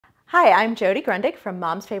Hi, I'm Jodi Grundig from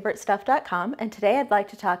momsfavoritestuff.com, and today I'd like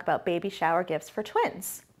to talk about baby shower gifts for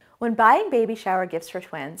twins. When buying baby shower gifts for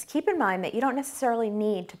twins, keep in mind that you don't necessarily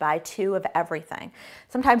need to buy two of everything.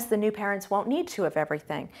 Sometimes the new parents won't need two of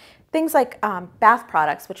everything. Things like bath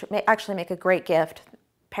products, which may actually make a great gift.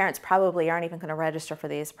 Parents probably aren't even going to register for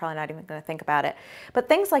these, probably not even going to think about it. But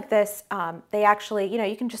things like this, they actually,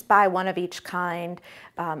 you can just buy one of each kind.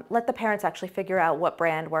 Let the parents actually figure out what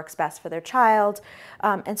brand works best for their child.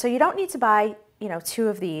 And so you don't need to buy, two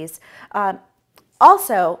of these.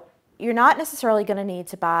 Also, you're not necessarily going to need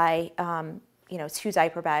to buy, two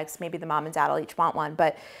diaper bags. Maybe the mom and dad will each want one.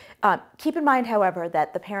 But keep in mind, however,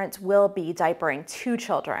 that the parents will be diapering two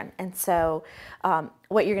children. And so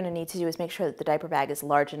what you're going to need to do is make sure that the diaper bag is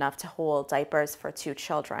large enough to hold diapers for two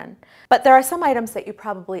children. But there are some items that you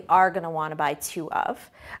probably are going to want to buy two of.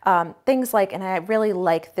 Things like, and I really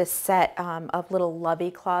like this set of little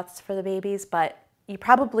lovey cloths for the babies, but you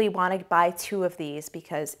probably want to buy two of these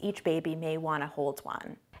because each baby may want to hold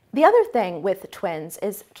one. The other thing with twins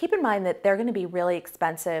is keep in mind that they're going to be really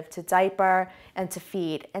expensive to diaper and to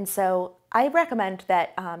feed. And so I recommend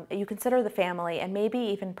that you consider the family and maybe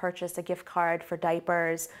even purchase a gift card for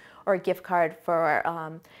diapers or a gift card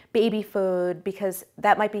for baby food, because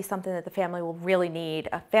that might be something that the family will really need.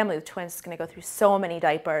 A family of twins is going to go through so many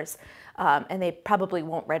diapers, and they probably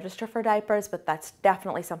won't register for diapers, but that's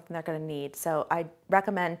definitely something they're going to need. So I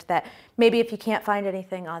recommend that maybe if you can't find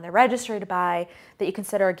anything on the registry to buy, that you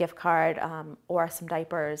consider a gift card or some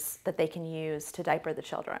diapers that they can use to diaper the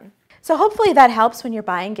children. So hopefully that helps when you're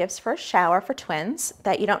buying gifts for a shower for twins,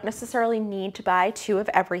 that you don't necessarily need to buy two of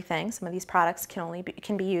everything. Some of these products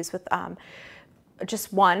can be used with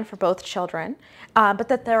just one for both children, but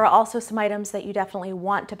that there are also some items that you definitely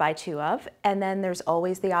want to buy two of, and then there's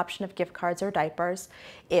always the option of gift cards or diapers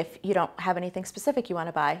if you don't have anything specific you want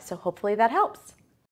to buy. So hopefully that helps.